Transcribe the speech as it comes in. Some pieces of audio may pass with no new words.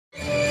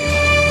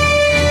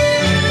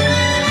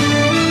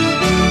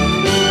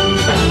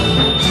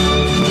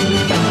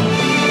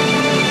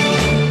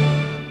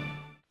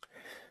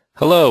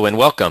Hello and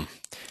welcome.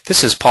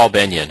 This is Paul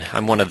Benyon.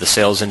 I'm one of the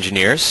sales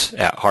engineers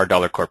at Hard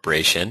Dollar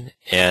Corporation,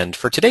 and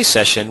for today's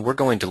session we're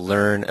going to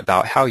learn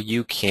about how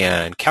you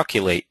can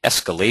calculate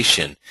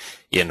escalation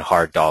in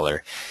Hard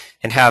Dollar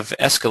and have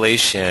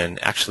escalation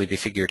actually be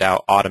figured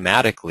out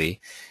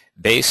automatically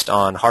based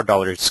on Hard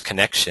Dollar's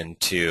connection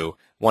to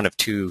one of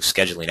two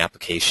scheduling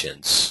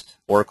applications,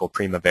 Oracle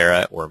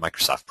Primavera or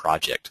Microsoft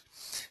Project.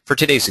 For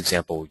today's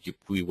example,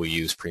 we will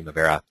use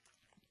Primavera.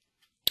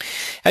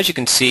 As you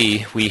can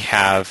see, we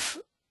have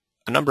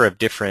a number of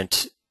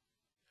different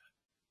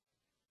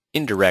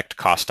indirect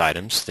cost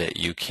items that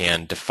you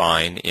can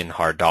define in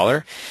Hard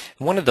Dollar.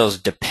 One of those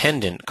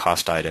dependent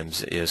cost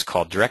items is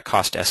called direct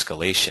cost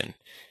escalation,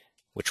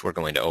 which we're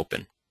going to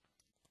open.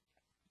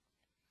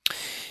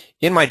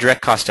 In my direct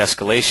cost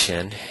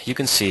escalation, you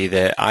can see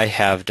that I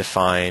have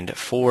defined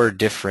 4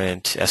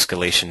 different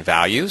escalation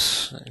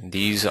values.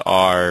 These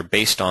are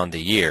based on the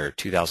year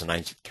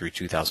 2009 through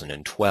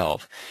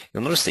 2012.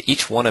 You'll notice that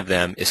each one of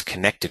them is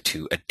connected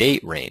to a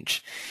date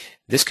range.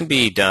 This can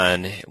be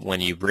done when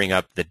you bring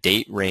up the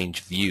date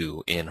range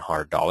view in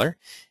Hard Dollar,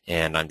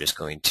 and I'm just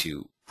going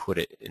to put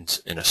it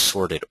in a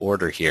sorted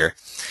order here.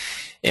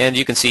 And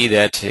you can see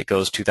that it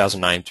goes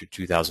 2009 through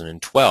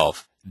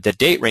 2012. The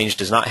date range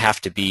does not have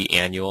to be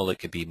annual. It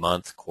could be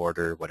month,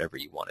 quarter, whatever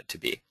you want it to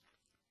be.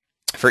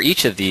 For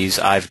each of these,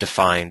 I've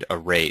defined a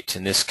rate.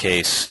 In this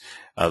case,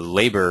 a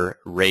labor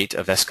rate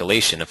of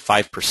escalation of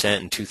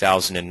 5% in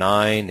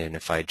 2009, and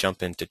if I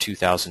jump into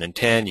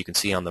 2010, you can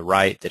see on the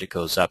right that it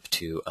goes up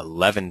to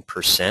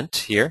 11%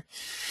 here,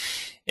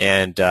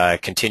 and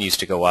continues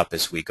to go up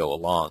as we go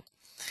along.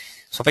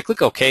 So if I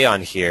click OK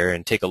on here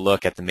and take a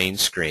look at the main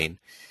screen,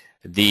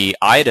 the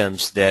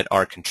items that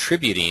are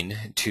contributing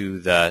to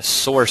the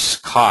source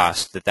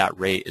cost that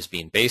rate is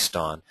being based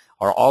on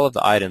are all of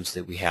the items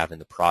that we have in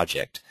the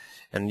project.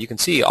 And you can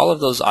see all of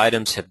those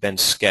items have been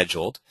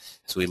scheduled.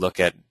 So we look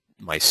at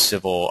my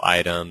civil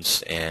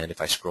items, and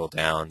if I scroll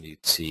down,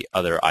 you'd see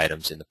other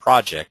items in the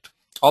project,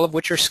 all of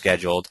which are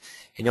scheduled.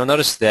 And you'll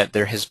notice that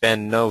there has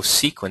been no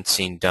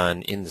sequencing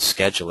done in the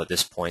schedule at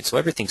this point. So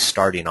everything's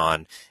starting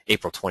on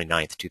April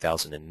 29th,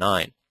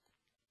 2009.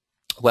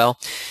 Well,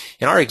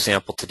 in our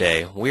example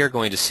today, we are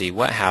going to see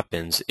what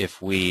happens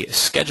if we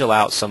schedule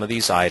out some of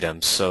these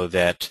items so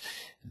that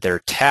their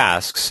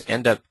tasks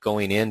end up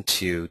going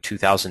into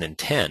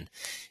 2010.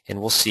 And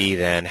we'll see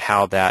then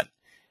how that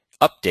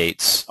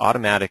updates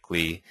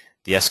automatically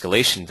the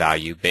escalation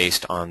value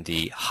based on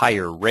the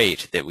higher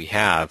rate that we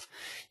have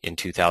in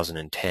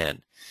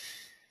 2010.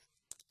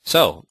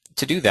 So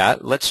to do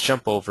that, let's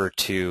jump over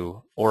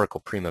to Oracle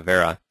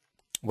Primavera,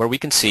 where we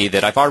can see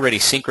that I've already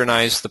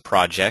synchronized the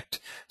project,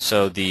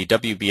 so the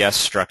WBS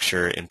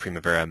structure in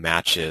Primavera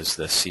matches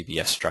the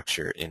CBS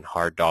structure in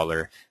Hard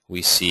Dollar.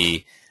 We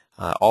see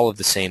all of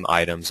the same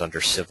items under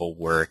civil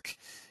work,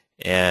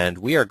 and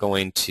we are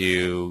going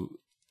to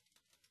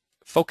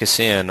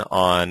focus in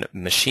on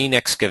machine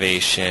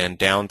excavation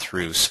down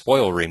through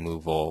spoil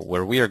removal,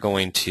 where we are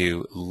going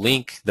to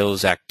link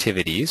those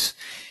activities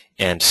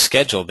and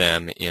schedule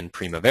them in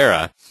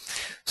Primavera,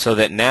 so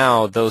that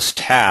now those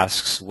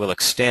tasks will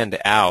extend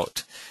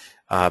out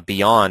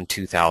beyond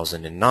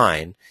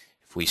 2009.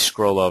 If we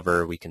scroll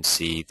over, we can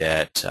see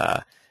that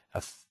a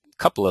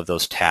couple of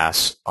those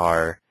tasks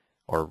are,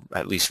 or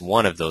at least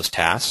one of those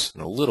tasks,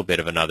 and a little bit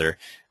of another,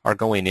 are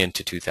going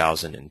into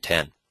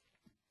 2010.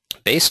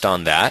 Based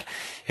on that,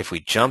 if we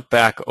jump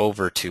back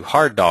over to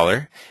Hard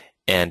Dollar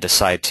and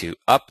decide to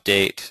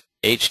update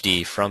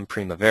HD from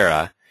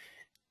Primavera,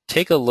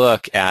 take a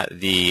look at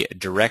the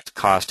direct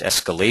cost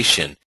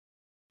escalation.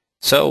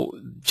 So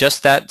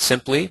just that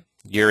simply,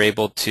 you're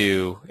able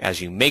to,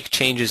 as you make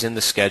changes in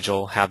the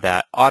schedule, have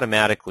that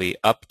automatically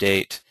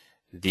update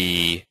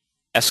the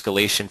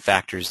escalation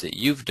factors that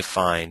you've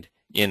defined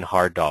in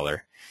Hard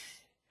Dollar,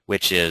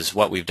 which is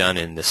what we've done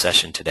in the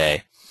session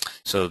today.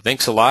 So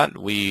thanks a lot.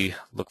 We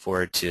look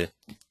forward to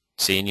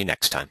seeing you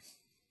next time.